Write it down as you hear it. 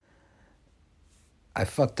I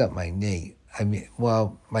fucked up my knee. I mean,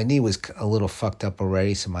 well, my knee was a little fucked up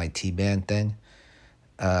already, so my T-band thing.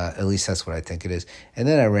 At least that's what I think it is. And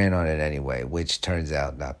then I ran on it anyway, which turns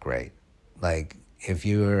out not great. Like, if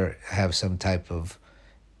you have some type of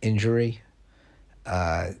injury,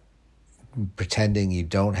 pretending you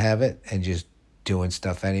don't have it and just doing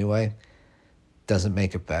stuff anyway doesn't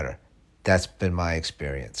make it better. That's been my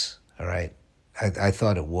experience. All right, I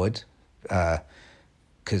thought it would,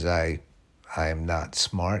 because I am not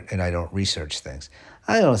smart and I don't research things.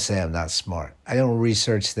 I don't say I'm not smart. I don't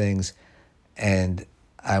research things, and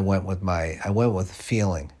I went with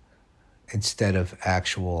feeling instead of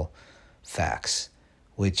actual facts,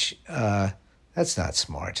 which that's not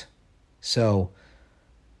smart. So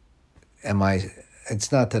am I?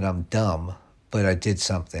 It's not that I'm dumb, but I did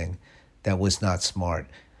something that was not smart,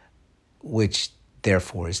 which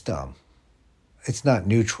therefore is dumb. It's not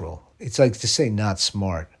neutral. It's like to say not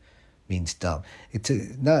smart means dumb. It's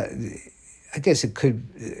not. I guess it could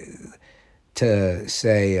to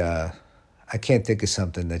say. I can't think of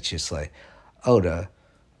something that's just like, oh, to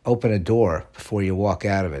open a door before you walk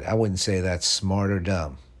out of it. I wouldn't say that's smart or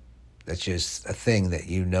dumb. That's just a thing that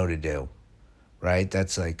you know to do, right?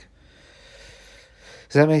 That's like.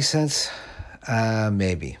 Does that make sense?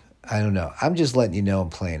 Maybe. I don't know. I'm just letting you know I'm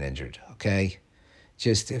playing injured, okay?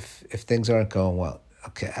 Just if things aren't going well,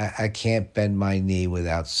 okay, I can't bend my knee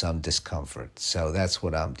without some discomfort. So that's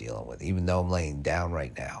what I'm dealing with, even though I'm laying down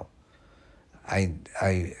right now. I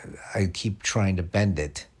keep trying to bend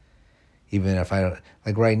it, even if I don't.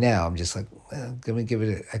 Like right now, I'm just like, well, let me give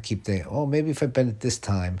it. I keep thinking, oh, maybe if I bend it this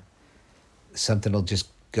time, something will just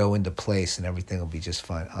go into place and everything will be just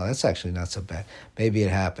fine. Oh, that's actually not so bad. Maybe it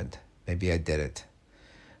happened. Maybe I did it.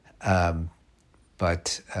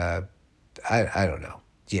 But I don't know.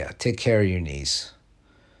 Yeah, take care of your knees.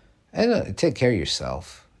 And take care of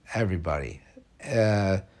yourself. Everybody.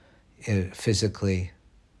 Physically,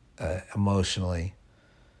 emotionally,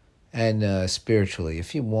 and spiritually.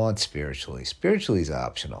 If you want spiritually. Spiritually is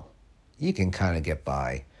optional. You can kind of get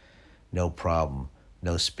by, no problem,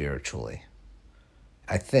 no spiritually.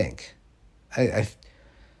 I think. I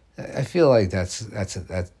feel like that's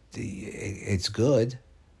it's good.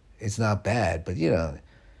 It's not bad, but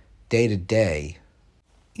day to day,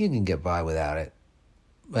 you can get by without it.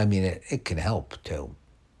 I mean, it can help too.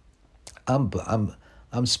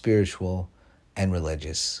 I'm spiritual and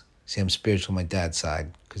religious. See, I'm spiritual on my dad's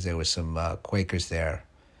side because there were some Quakers there.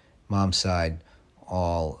 Mom's side,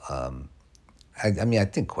 all. I mean, I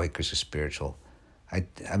think Quakers are spiritual. I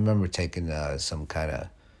remember taking some kind of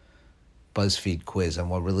BuzzFeed quiz on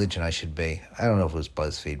what religion I should be. I don't know if it was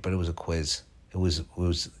BuzzFeed, but it was a quiz. It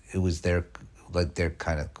was their their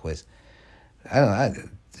kind of quiz. I don't know.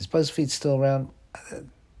 Is BuzzFeed still around?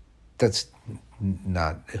 That's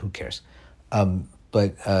not. Who cares?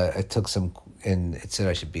 But I took some, and it said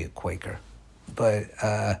I should be a Quaker. But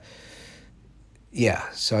yeah.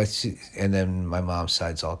 So and then my mom's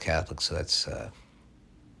side's all Catholic, so that's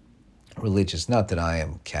religious. Not that I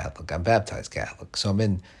am Catholic. I'm baptized Catholic, so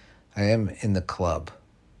I am in the club,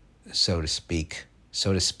 so to speak.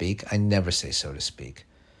 So to speak. I never say so to speak.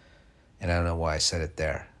 And I don't know why I said it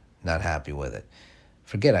there. Not happy with it.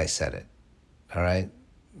 Forget I said it. All right?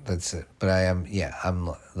 That's it. But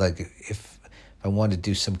I'm like, if I wanted to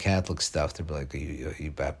do some Catholic stuff, they'd be like, are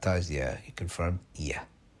you baptized? Yeah. You confirmed? Yeah.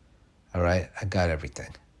 All right? I got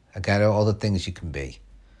everything. I got all the things you can be.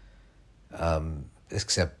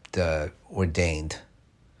 Except ordained,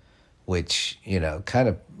 which, kind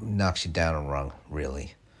of knocks you down a rung,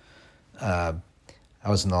 really. I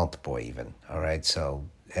was an altar boy even, all right? So,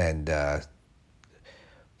 and, but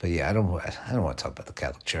yeah, I don't want to talk about the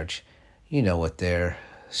Catholic Church. You know what their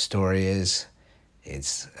story is.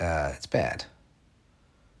 It's bad.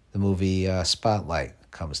 The movie Spotlight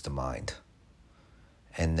comes to mind.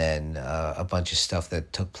 And then a bunch of stuff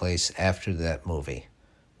that took place after that movie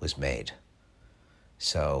was made.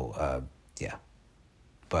 So, yeah.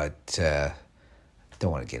 But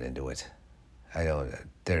don't want to get into it. I don't.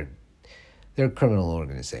 They're a criminal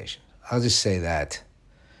organization. I'll just say that.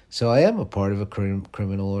 So I am a part of a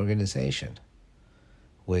criminal organization,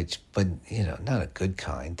 but not a good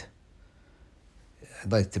kind.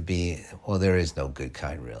 I'd like to be. Well, there is no good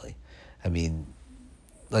kind, really. I mean,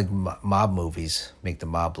 like mob movies make the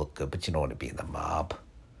mob look good, but you don't want to be in the mob.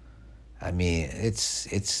 I mean,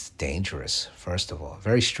 it's dangerous. First of all,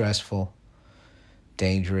 very stressful,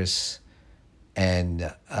 dangerous,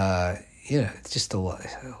 and it's just a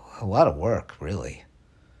lot of work, really.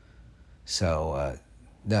 So,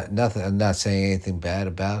 nothing. I'm not saying anything bad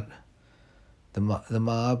about the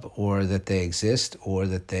mob, or that they exist, or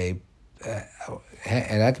that they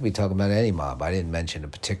and I could be talking about any mob. I didn't mention a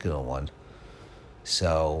particular one,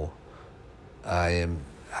 so I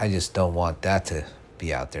just don't want that to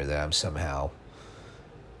be out there, that I'm somehow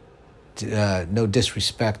no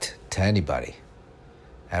disrespect to anybody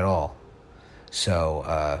at all.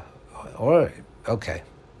 So or okay,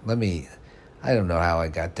 let me. I don't know how I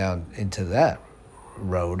got down into that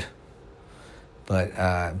road, but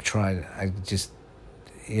I'm trying. I just,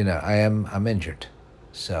 I'm injured,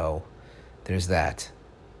 so there's that.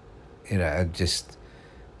 I just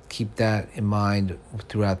keep that in mind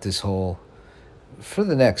throughout this whole. For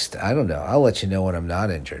the next, I don't know. I'll let you know when I'm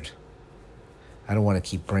not injured. I don't want to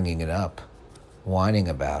keep bringing it up, whining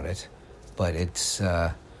about it, but I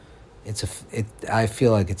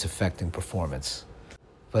feel like it's affecting performance.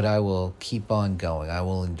 But I will keep on going. I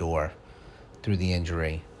will endure through the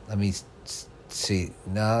injury. Let me see.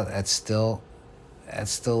 No, that's still a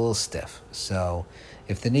little stiff. So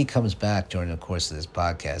if the knee comes back during the course of this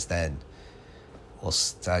podcast, then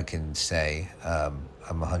I can say I'm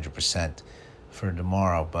 100% for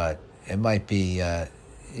tomorrow. But it might be,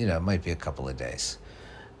 it might be a couple of days.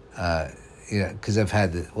 Because I've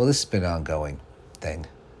had this has been an ongoing thing.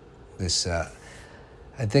 This, I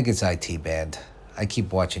think it's IT band. I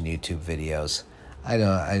keep watching YouTube videos.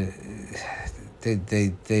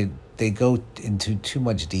 They go into too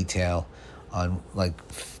much detail on like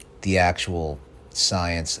the actual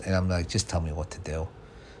science, and I'm like, just tell me what to do.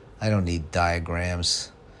 I don't need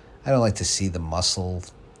diagrams. I don't like to see the muscle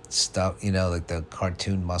stuff, like the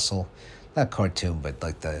cartoon muscle. Not cartoon, but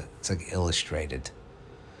like it's like illustrated,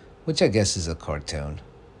 which I guess is a cartoon,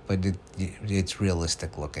 but it's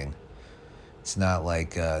realistic looking. It's not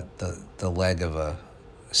like the leg of a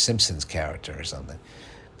Simpsons character or something.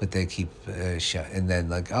 But they keep and then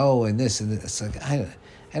like, oh, and this and this. It's like I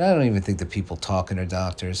don't even think the people talking are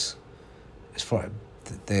doctors. As far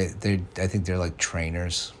I think they're like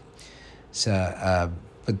trainers. So,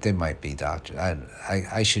 but they might be doctors.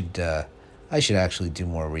 I should actually do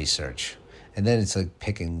more research. And then it's like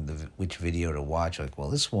picking which video to watch. Like,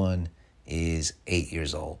 well, this one is 8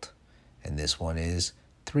 years old, and this one is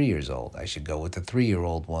 3 years old. I should go with the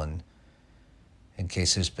 3-year-old one in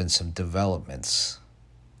case there's been some developments.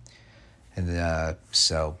 And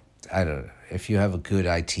so, I don't know. If you have a good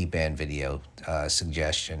IT band video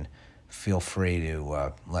suggestion, feel free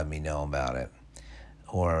to let me know about it.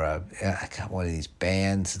 Or I got one of these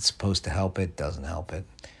bands that's supposed to help it, doesn't help it.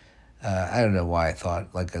 I don't know why I thought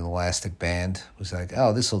like an elastic band was like,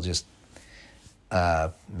 oh, this will just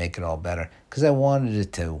make it all better. Because I wanted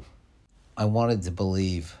it to. I wanted to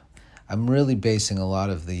believe. I'm really basing a lot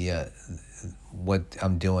of the what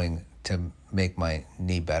I'm doing to make my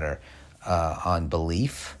knee better on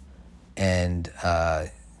belief and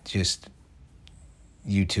just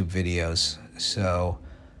YouTube videos. So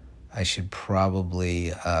I should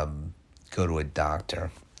probably go to a doctor.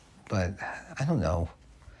 But I don't know.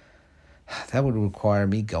 That would require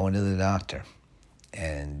me going to the doctor,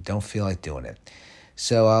 and don't feel like doing it.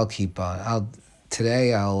 So I'll keep on. I'll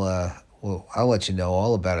let you know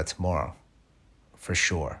all about it tomorrow, for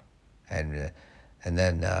sure, and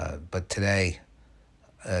then. But today,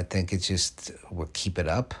 I think it's just we'll keep it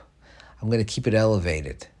up. I'm going to keep it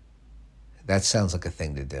elevated. That sounds like a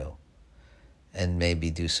thing to do, and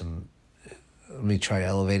maybe do some. Let me try to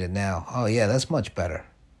elevate it now. Oh yeah, that's much better.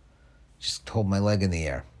 Just hold my leg in the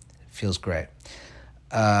air. Feels great.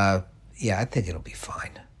 Yeah, I think it'll be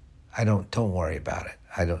fine. Don't worry about it.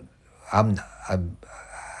 I'm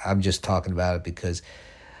just talking about it because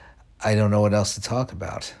I don't know what else to talk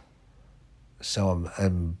about. So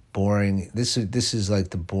I'm boring. This is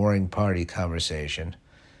like the boring party conversation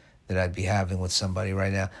that I'd be having with somebody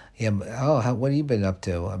right now. Yeah. What have you been up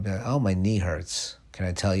to? I'm like, oh, my knee hurts. Can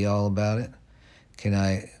I tell you all about it? Can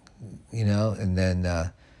I, and then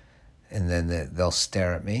they'll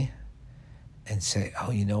stare at me and say,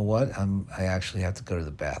 "Oh, you know what? I actually have to go to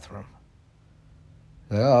the bathroom."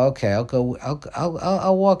 Like, oh, okay. I'll go.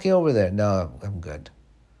 I'll walk you over there. No, I'm good.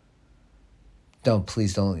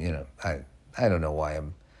 Please don't. I don't know why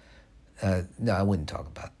I'm. No, I wouldn't talk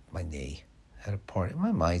about my knee at a party.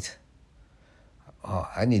 I might. Oh,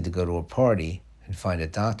 I need to go to a party and find a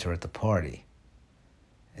doctor at the party,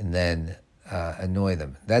 and then annoy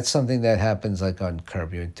them. That's something that happens like on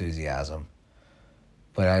Curb Your Enthusiasm,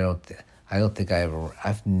 but I don't think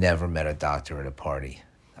I've never met a doctor at a party.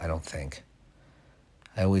 I don't think.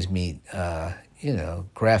 I always meet,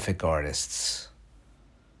 graphic artists.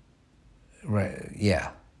 Right?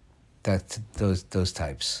 Yeah, those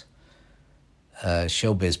types.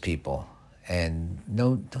 Showbiz people, and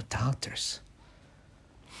no doctors.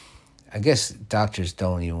 I guess doctors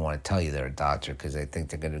don't even want to tell you they're a doctor because they think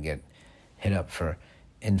they're going to get hit up for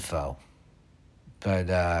info. But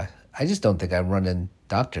I just don't think I run in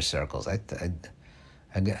doctor circles. I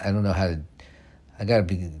don't know how to. I gotta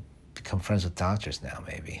become friends with doctors now.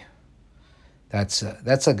 Maybe that's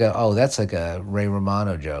like a Ray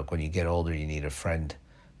Romano joke. When you get older, you need a friend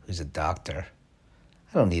who's a doctor.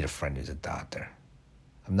 I don't need a friend who's a doctor.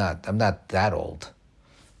 I'm not that old.